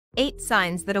8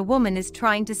 signs that a woman is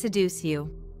trying to seduce you.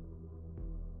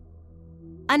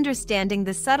 Understanding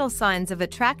the subtle signs of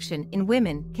attraction in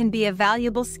women can be a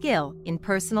valuable skill in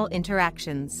personal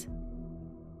interactions.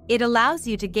 It allows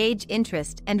you to gauge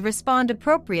interest and respond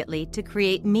appropriately to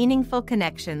create meaningful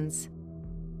connections.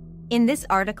 In this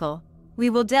article, we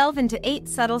will delve into 8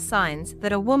 subtle signs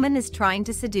that a woman is trying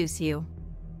to seduce you.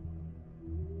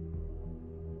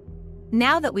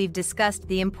 Now that we've discussed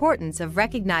the importance of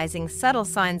recognizing subtle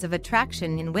signs of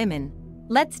attraction in women,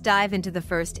 let's dive into the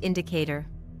first indicator.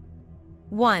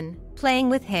 1. Playing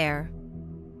with hair.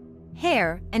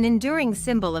 Hair, an enduring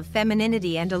symbol of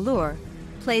femininity and allure,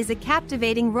 plays a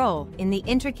captivating role in the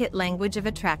intricate language of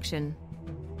attraction.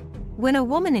 When a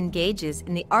woman engages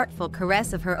in the artful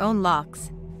caress of her own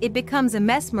locks, it becomes a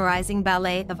mesmerizing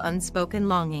ballet of unspoken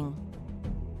longing.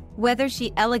 Whether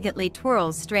she elegantly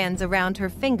twirls strands around her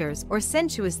fingers or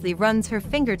sensuously runs her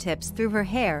fingertips through her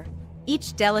hair,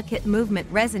 each delicate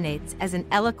movement resonates as an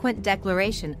eloquent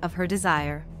declaration of her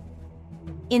desire.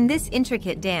 In this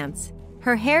intricate dance,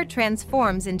 her hair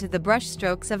transforms into the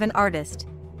brushstrokes of an artist,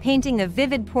 painting a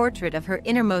vivid portrait of her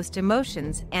innermost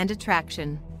emotions and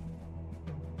attraction.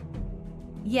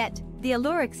 Yet, the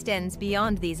allure extends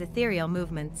beyond these ethereal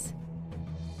movements.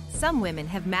 Some women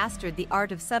have mastered the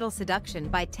art of subtle seduction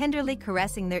by tenderly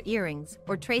caressing their earrings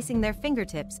or tracing their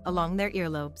fingertips along their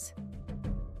earlobes.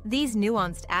 These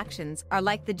nuanced actions are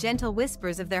like the gentle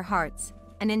whispers of their hearts,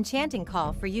 an enchanting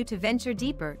call for you to venture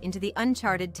deeper into the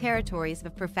uncharted territories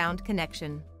of profound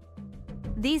connection.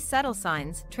 These subtle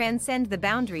signs transcend the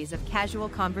boundaries of casual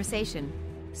conversation,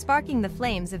 sparking the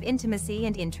flames of intimacy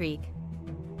and intrigue.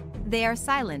 They are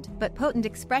silent but potent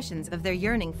expressions of their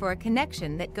yearning for a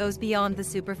connection that goes beyond the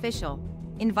superficial,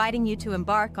 inviting you to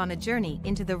embark on a journey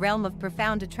into the realm of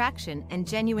profound attraction and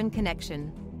genuine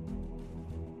connection.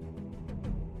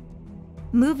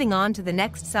 Moving on to the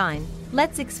next sign,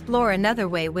 let's explore another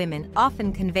way women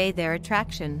often convey their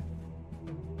attraction.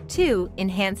 2.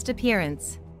 Enhanced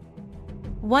appearance.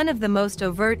 One of the most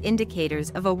overt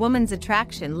indicators of a woman's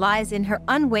attraction lies in her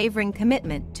unwavering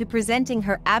commitment to presenting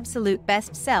her absolute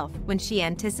best self when she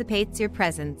anticipates your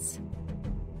presence.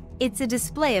 It's a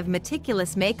display of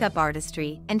meticulous makeup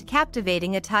artistry and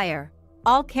captivating attire,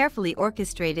 all carefully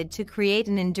orchestrated to create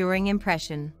an enduring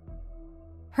impression.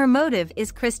 Her motive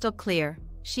is crystal clear: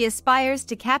 she aspires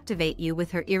to captivate you with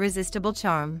her irresistible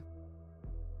charm.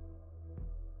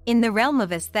 In the realm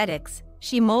of aesthetics,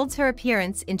 she molds her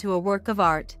appearance into a work of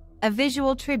art, a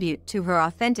visual tribute to her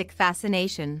authentic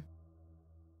fascination.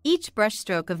 Each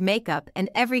brushstroke of makeup and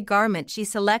every garment she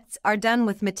selects are done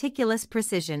with meticulous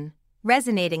precision,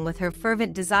 resonating with her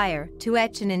fervent desire to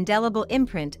etch an indelible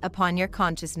imprint upon your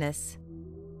consciousness.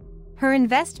 Her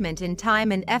investment in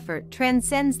time and effort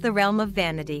transcends the realm of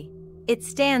vanity. It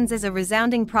stands as a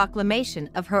resounding proclamation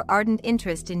of her ardent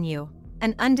interest in you,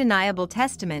 an undeniable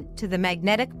testament to the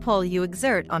magnetic pull you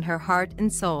exert on her heart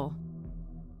and soul.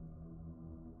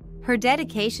 Her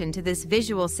dedication to this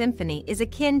visual symphony is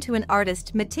akin to an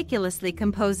artist meticulously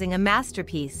composing a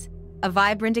masterpiece, a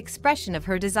vibrant expression of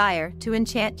her desire to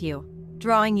enchant you,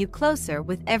 drawing you closer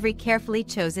with every carefully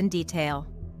chosen detail.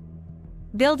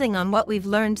 Building on what we've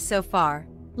learned so far,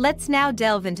 let's now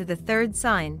delve into the third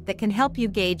sign that can help you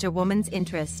gauge a woman's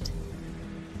interest.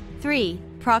 3.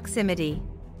 Proximity.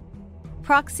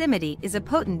 Proximity is a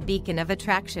potent beacon of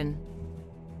attraction.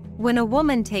 When a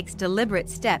woman takes deliberate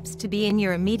steps to be in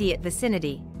your immediate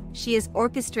vicinity, she is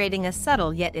orchestrating a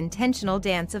subtle yet intentional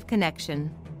dance of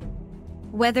connection.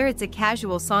 Whether it's a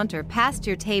casual saunter past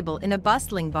your table in a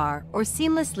bustling bar or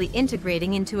seamlessly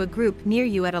integrating into a group near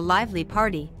you at a lively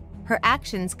party, her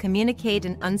actions communicate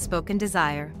an unspoken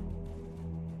desire.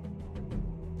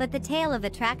 But the tale of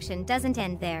attraction doesn't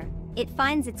end there. It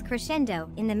finds its crescendo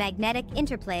in the magnetic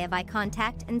interplay of eye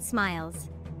contact and smiles.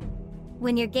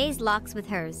 When your gaze locks with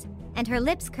hers, and her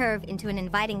lips curve into an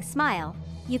inviting smile,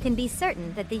 you can be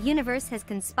certain that the universe has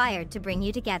conspired to bring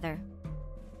you together.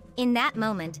 In that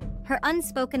moment, her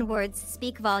unspoken words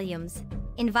speak volumes,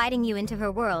 inviting you into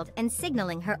her world and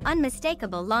signaling her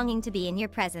unmistakable longing to be in your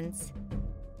presence.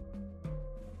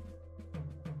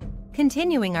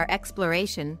 Continuing our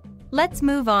exploration, let's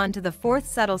move on to the fourth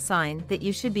subtle sign that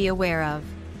you should be aware of.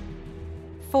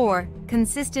 4.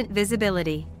 Consistent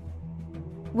visibility.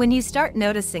 When you start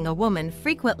noticing a woman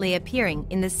frequently appearing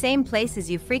in the same places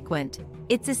you frequent,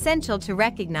 it's essential to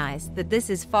recognize that this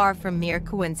is far from mere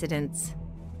coincidence.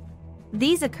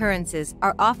 These occurrences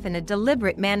are often a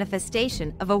deliberate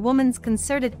manifestation of a woman's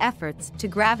concerted efforts to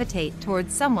gravitate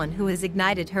towards someone who has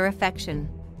ignited her affection.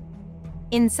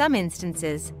 In some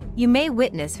instances, you may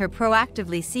witness her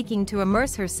proactively seeking to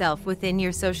immerse herself within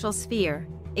your social sphere,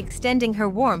 extending her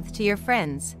warmth to your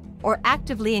friends, or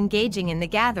actively engaging in the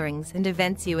gatherings and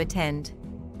events you attend.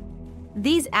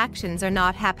 These actions are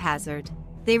not haphazard.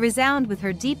 They resound with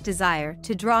her deep desire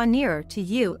to draw nearer to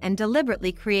you and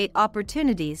deliberately create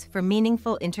opportunities for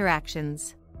meaningful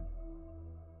interactions.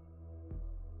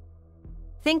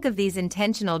 Think of these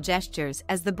intentional gestures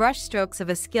as the brushstrokes of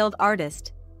a skilled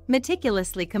artist,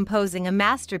 meticulously composing a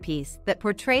masterpiece that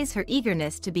portrays her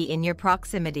eagerness to be in your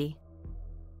proximity.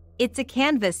 It's a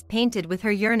canvas painted with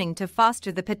her yearning to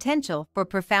foster the potential for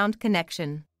profound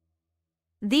connection.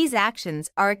 These actions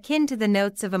are akin to the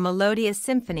notes of a melodious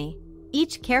symphony,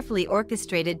 each carefully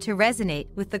orchestrated to resonate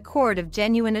with the chord of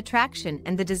genuine attraction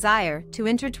and the desire to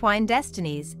intertwine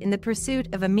destinies in the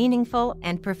pursuit of a meaningful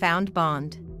and profound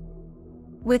bond.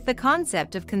 With the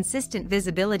concept of consistent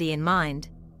visibility in mind,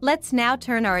 let's now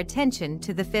turn our attention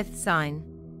to the fifth sign.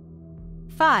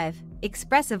 5.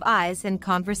 Expressive eyes and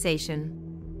conversation.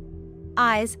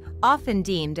 Eyes, often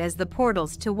deemed as the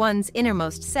portals to one's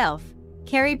innermost self,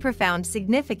 carry profound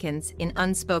significance in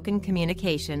unspoken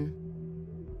communication.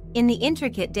 In the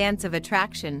intricate dance of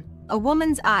attraction, a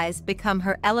woman's eyes become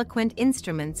her eloquent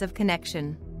instruments of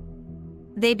connection.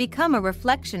 They become a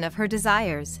reflection of her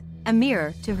desires, a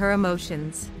mirror to her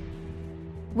emotions.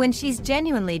 When she's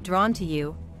genuinely drawn to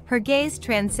you, her gaze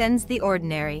transcends the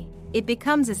ordinary. It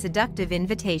becomes a seductive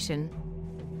invitation.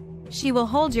 She will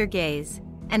hold your gaze,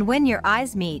 and when your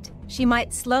eyes meet, she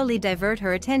might slowly divert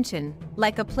her attention,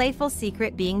 like a playful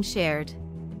secret being shared.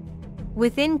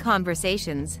 Within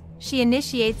conversations, she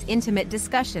initiates intimate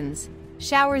discussions,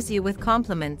 showers you with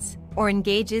compliments, or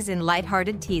engages in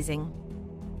lighthearted teasing.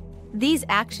 These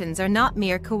actions are not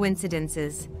mere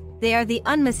coincidences. They are the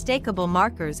unmistakable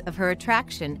markers of her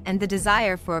attraction and the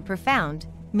desire for a profound,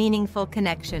 meaningful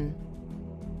connection.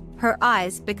 Her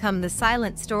eyes become the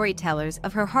silent storytellers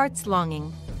of her heart's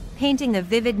longing, painting a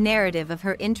vivid narrative of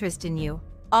her interest in you,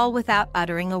 all without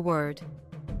uttering a word.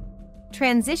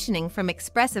 Transitioning from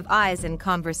expressive eyes and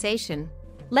conversation,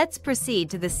 let's proceed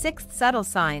to the sixth subtle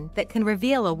sign that can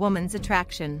reveal a woman's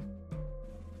attraction.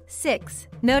 6.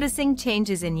 Noticing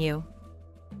changes in you.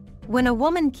 When a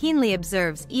woman keenly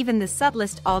observes even the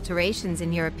subtlest alterations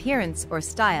in your appearance or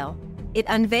style, it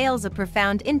unveils a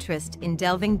profound interest in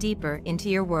delving deeper into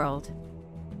your world.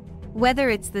 Whether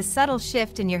it's the subtle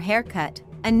shift in your haircut,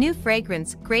 a new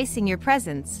fragrance gracing your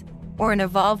presence, or an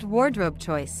evolved wardrobe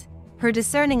choice, her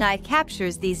discerning eye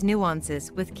captures these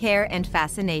nuances with care and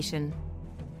fascination.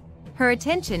 Her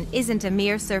attention isn't a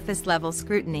mere surface-level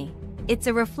scrutiny. It's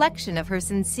a reflection of her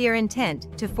sincere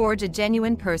intent to forge a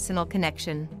genuine personal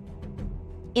connection.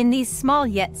 In these small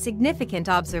yet significant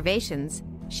observations,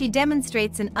 she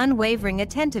demonstrates an unwavering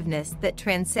attentiveness that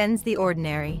transcends the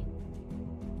ordinary.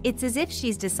 It's as if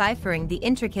she's deciphering the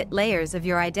intricate layers of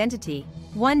your identity,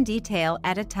 one detail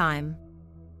at a time.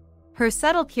 Her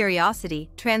subtle curiosity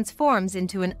transforms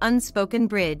into an unspoken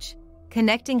bridge,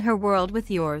 connecting her world with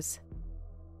yours.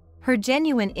 Her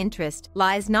genuine interest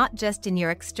lies not just in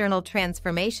your external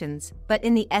transformations, but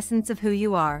in the essence of who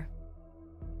you are.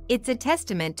 It's a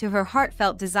testament to her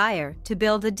heartfelt desire to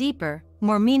build a deeper,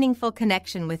 more meaningful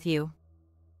connection with you.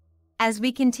 As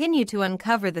we continue to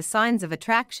uncover the signs of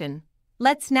attraction,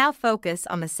 let's now focus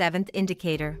on the seventh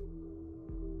indicator.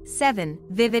 7.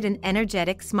 Vivid and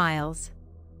energetic smiles.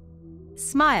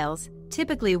 Smiles,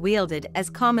 typically wielded as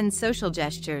common social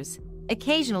gestures,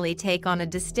 occasionally take on a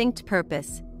distinct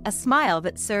purpose, a smile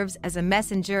that serves as a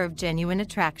messenger of genuine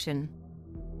attraction.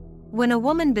 When a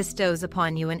woman bestows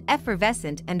upon you an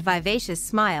effervescent and vivacious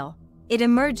smile, it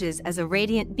emerges as a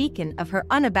radiant beacon of her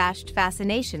unabashed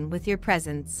fascination with your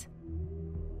presence.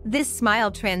 This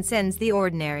smile transcends the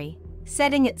ordinary,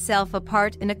 setting itself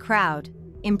apart in a crowd,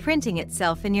 imprinting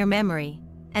itself in your memory,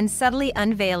 and subtly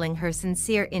unveiling her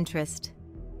sincere interest.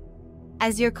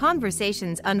 As your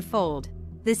conversations unfold,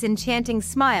 this enchanting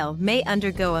smile may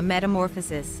undergo a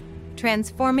metamorphosis,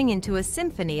 transforming into a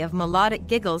symphony of melodic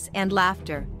giggles and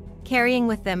laughter, carrying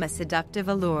with them a seductive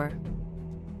allure.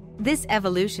 This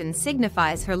evolution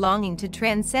signifies her longing to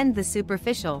transcend the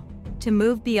superficial, to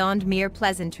move beyond mere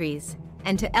pleasantries,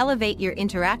 and to elevate your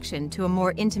interaction to a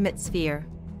more intimate sphere.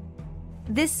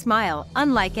 This smile,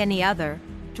 unlike any other,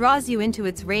 draws you into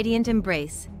its radiant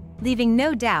embrace, leaving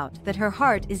no doubt that her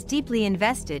heart is deeply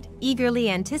invested, eagerly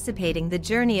anticipating the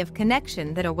journey of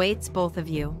connection that awaits both of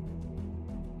you.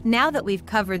 Now that we've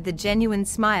covered the genuine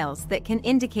smiles that can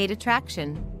indicate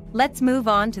attraction, let's move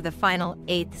on to the final,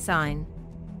 8th sign.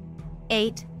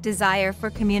 8. Desire for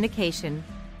communication.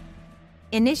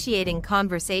 Initiating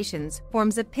conversations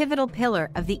forms a pivotal pillar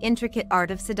of the intricate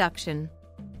art of seduction.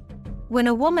 When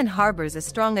a woman harbors a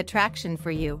strong attraction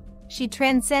for you, she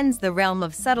transcends the realm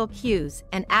of subtle cues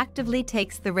and actively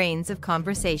takes the reins of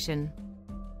conversation.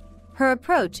 Her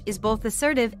approach is both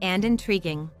assertive and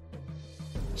intriguing.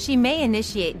 She may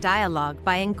initiate dialogue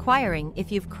by inquiring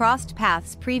if you've crossed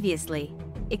paths previously,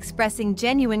 expressing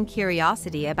genuine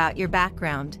curiosity about your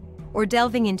background, or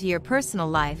delving into your personal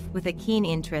life with a keen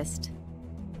interest.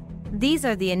 These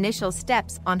are the initial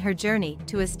steps on her journey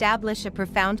to establish a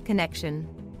profound connection.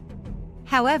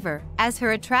 However, as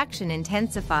her attraction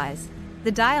intensifies,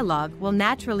 the dialogue will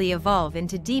naturally evolve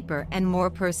into deeper and more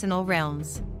personal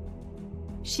realms.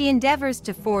 She endeavors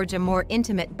to forge a more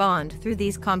intimate bond through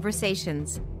these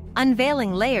conversations,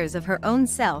 unveiling layers of her own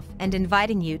self and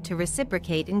inviting you to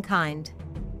reciprocate in kind.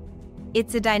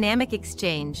 It's a dynamic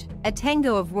exchange, a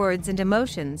tango of words and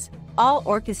emotions, all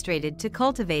orchestrated to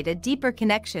cultivate a deeper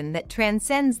connection that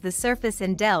transcends the surface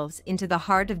and delves into the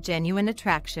heart of genuine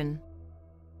attraction.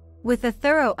 With a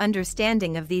thorough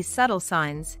understanding of these subtle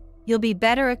signs, you'll be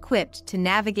better equipped to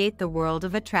navigate the world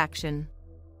of attraction.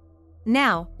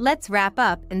 Now, let's wrap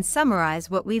up and summarize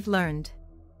what we've learned.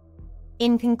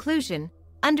 In conclusion,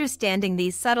 understanding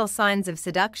these subtle signs of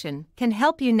seduction can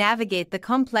help you navigate the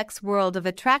complex world of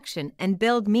attraction and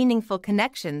build meaningful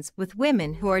connections with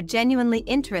women who are genuinely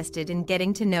interested in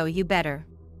getting to know you better.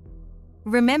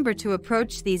 Remember to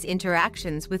approach these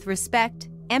interactions with respect,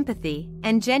 empathy,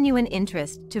 and genuine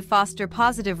interest to foster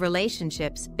positive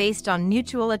relationships based on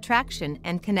mutual attraction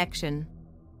and connection.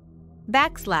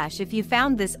 If you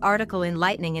found this article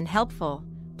enlightening and helpful,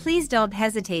 please don't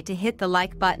hesitate to hit the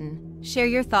like button, share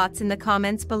your thoughts in the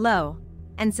comments below,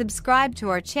 and subscribe to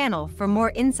our channel for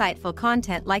more insightful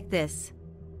content like this.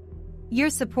 Your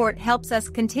support helps us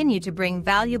continue to bring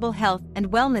valuable health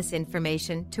and wellness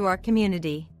information to our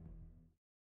community.